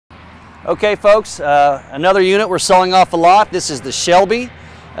Okay folks, another unit we're selling off the lot. This is the Shelby.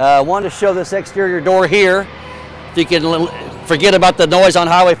 I wanted to show this exterior door here. If you can forget about the noise on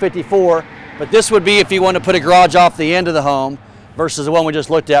Highway 54, but this would be if you want to put a garage off the end of the home versus the one we just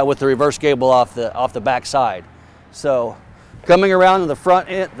looked at with the reverse gable off the back side. So coming around to the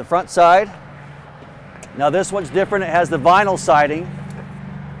front side. Now this one's different. It has the vinyl siding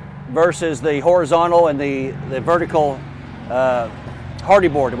versus the horizontal and the vertical hardy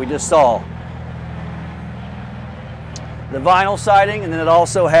board that we just saw. The vinyl siding, and then it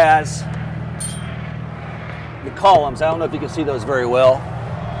also has the columns. I don't know if you can see those very well.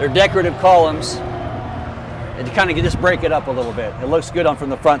 They're decorative columns, and you kind of just break it up a little bit. It looks good on from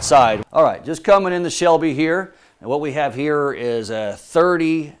the front side. All right, just coming in the Shelby here, and what we have here is a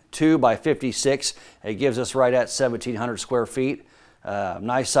 32 by 56. It gives us right at 1,700 square feet.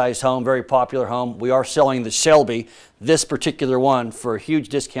 Nice sized home, very popular home. We are selling the Shelby, this particular one, for a huge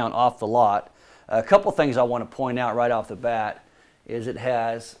discount off the lot. A couple things I want to point out right off the bat is it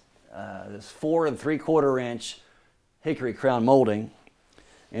has this 4 3/4 inch hickory crown molding,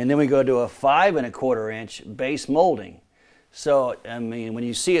 and then we go to a 5 1/4 inch base molding. So I mean, when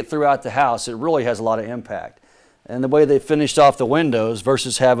you see it throughout the house, it really has a lot of impact. And the way they finished off the windows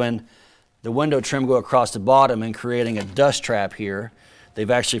versus having the window trim go across the bottom and creating a dust trap here,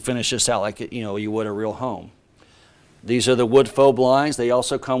 they've actually finished this out like you would a real home. These are the wood faux blinds. They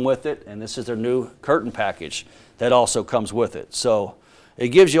also come with it, and this is their new curtain package that also comes with it. So it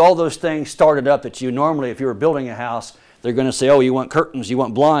gives you all those things started up that you normally, if you were building a house, they're going to say, oh, you want curtains, you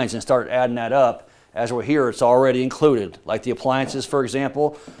want blinds, and start adding that up. As we're here, it's already included. Like the appliances, for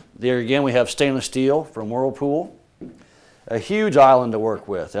example, there again we have stainless steel from Whirlpool. A huge island to work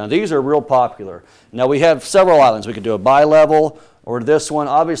with. Now these are real popular. Now we have several islands. We could do a bi-level or this one.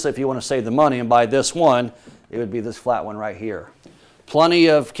 Obviously if you want to save the money and buy this one, it would be this flat one right here. Plenty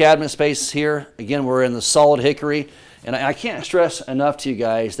of cabinet space here. Again, we're in the solid hickory. And I can't stress enough to you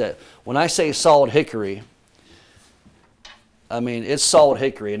guys that when I say solid hickory, I mean it's solid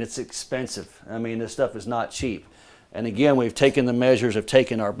hickory and it's expensive. I mean this stuff is not cheap. And again, we've taken the measures of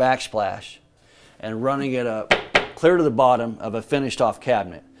taking our backsplash and running it up clear to the bottom of a finished off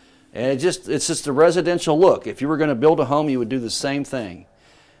cabinet. And it's just a residential look. If you were going to build a home, you would do the same thing.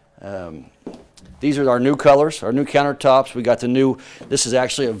 These are our new colors, our new countertops. We got the new, this is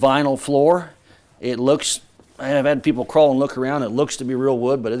actually a vinyl floor. It looks, I have had people crawl and look around. It looks to be real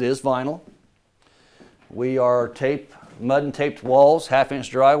wood, but it is vinyl. We are mud and taped walls, 1/2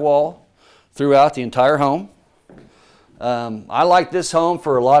 inch drywall throughout the entire home. I like this home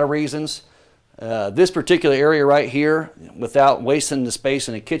for a lot of reasons. This particular area right here, without wasting the space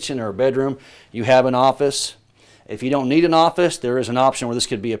in a kitchen or a bedroom, you have an office. If you don't need an office, there is an option where this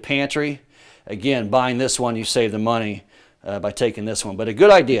could be a pantry. Again, buying this one, you save the money by taking this one. But a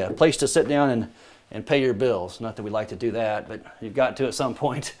good idea, a place to sit down and pay your bills. Not that we like to do that, but you've got to at some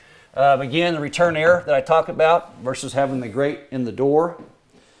point. Again, the return air that I talked about versus having the grate in the door.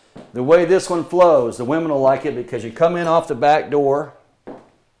 The way this one flows, the women will like it because you come in off the back door.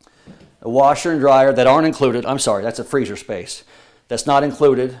 A washer and dryer that aren't included. I'm sorry, that's a freezer space. That's not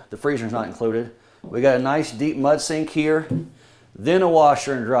included. The freezer's not included. We got a nice deep mud sink here, then a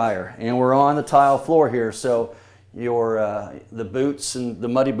washer and dryer, and we're on the tile floor here, so the boots and the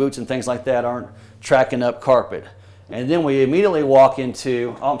muddy boots and things like that aren't tracking up carpet. And then we immediately walk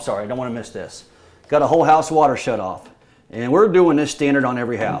into, oh, I'm sorry, I don't want to miss this. Got a whole house water shut off, and we're doing this standard on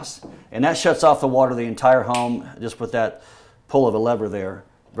every house, and that shuts off the water of the entire home just with that pull of a lever there,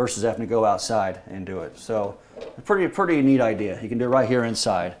 versus having to go outside and do it. So a pretty neat idea. You can do it right here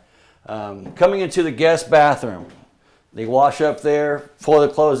inside. Coming into the guest bathroom, they wash up there, fold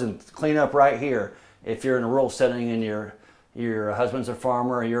the clothes, and clean up right here. If you're in a rural setting and your husband's a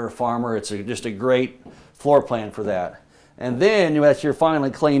farmer or you're a farmer, it's just a great floor plan for that. And then as you're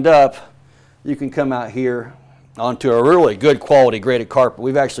finally cleaned up, you can come out here onto a really good quality graded carpet.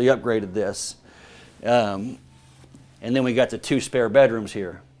 We've actually upgraded this. And then we got the 2 spare bedrooms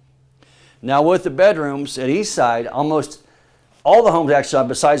here. Now with the bedrooms at east side, almost all the homes actually,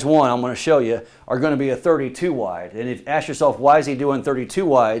 besides one I'm going to show you, are going to be a 32 wide. And if you ask yourself, why is he doing 32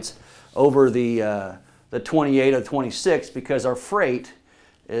 wides over the 28 or 26? Because our freight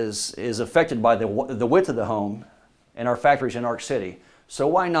is affected by the width of the home, and our factory's in Ark City. So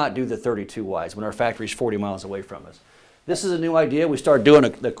why not do the 32 wides when our factory's 40 miles away from us? This is a new idea. We started doing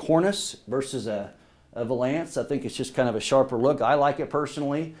the cornice versus a valance. I think it's just kind of a sharper look. I like it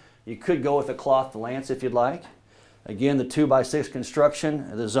personally. You could go with a cloth valance if you'd like. Again, the 2x6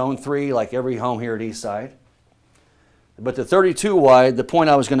 construction, the zone 3, like every home here at Eastside. But the 32 wide, the point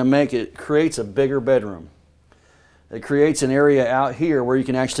I was going to make, it creates a bigger bedroom. it creates an area out here where you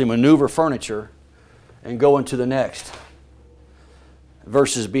can actually maneuver furniture and go into the next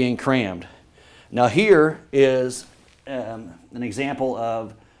versus being crammed. Now here is an example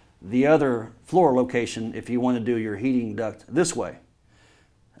of the other floor location if you want to do your heating duct this way.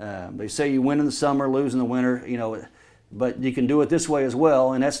 They say you win in the summer, lose in the winter, you know, but you can do it this way as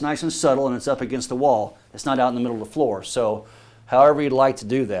well, and that's nice and subtle, and it's up against the wall. It's not out in the middle of the floor. So however you'd like to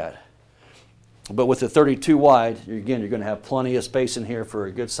do that. But with the 32 wide, again, you're going to have plenty of space in here for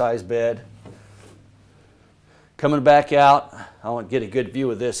a good sized bed. Coming back out, I want to get a good view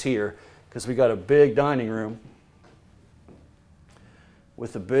of this here because we got a big dining room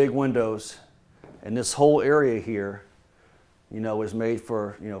with the big windows, and this whole area here, you know, is made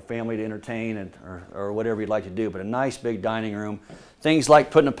for, you know, family to entertain and or whatever you'd like to do. But a nice big dining room. Things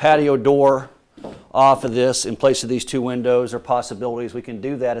like putting a patio door off of this in place of these two windows are possibilities. We can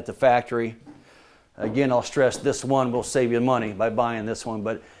do that at the factory. Again, I'll stress this one will save you money by buying this one,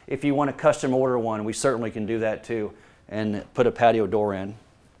 but if you want to custom order one, we certainly can do that too and put a patio door in.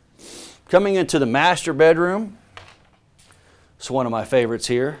 Coming into the master bedroom, it's one of my favorites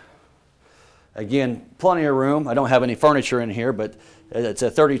here. Again, plenty of room. I don't have any furniture in here, but it's a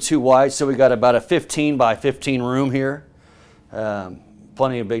 32 wide, so we got about a 15 by 15 room here.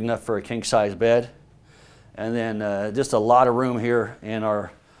 Plenty of big enough for a king size bed. And then just a lot of room here in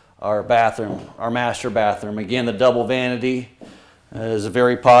our bathroom, our master bathroom. Again, the double vanity is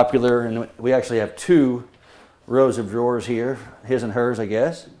very popular, and we actually have two rows of drawers here, his and hers, I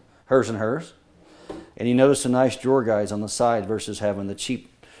guess, hers and hers. And you notice the nice drawer guides on the side versus having the cheap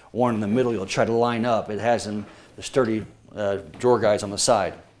one in the middle. You'll try to line up. It has the sturdy drawer guides on the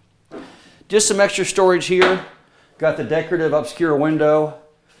side. Just some extra storage here. Got the decorative obscure window,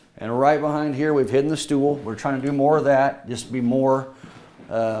 and right behind here we've hidden the stool. We're trying to do more of that, just be more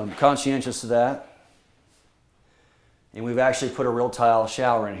conscientious of that. And we've actually put a real tile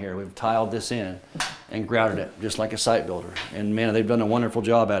shower in here. We've tiled this in and grouted it just like a site builder. And man, they've done a wonderful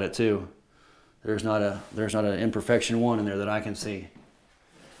job at it too. There's not an imperfection one in there that I can see.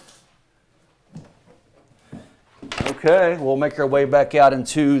 Okay, we'll make our way back out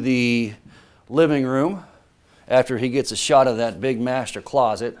into the living room after he gets a shot of that big master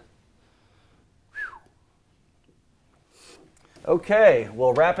closet. Okay,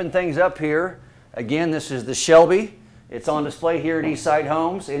 well, wrapping things up here. Again, this is the Shelby. It's on display here at Eastside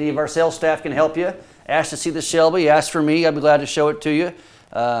Homes. Any of our sales staff can help you. Ask to see the Shelby, ask for me. I'd be glad to show it to you.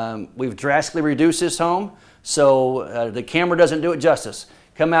 We've drastically reduced this home, so the camera doesn't do it justice.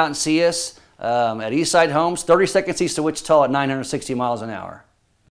 Come out and see us at Eastside Homes, 30 seconds east of Wichita at 960 miles an hour.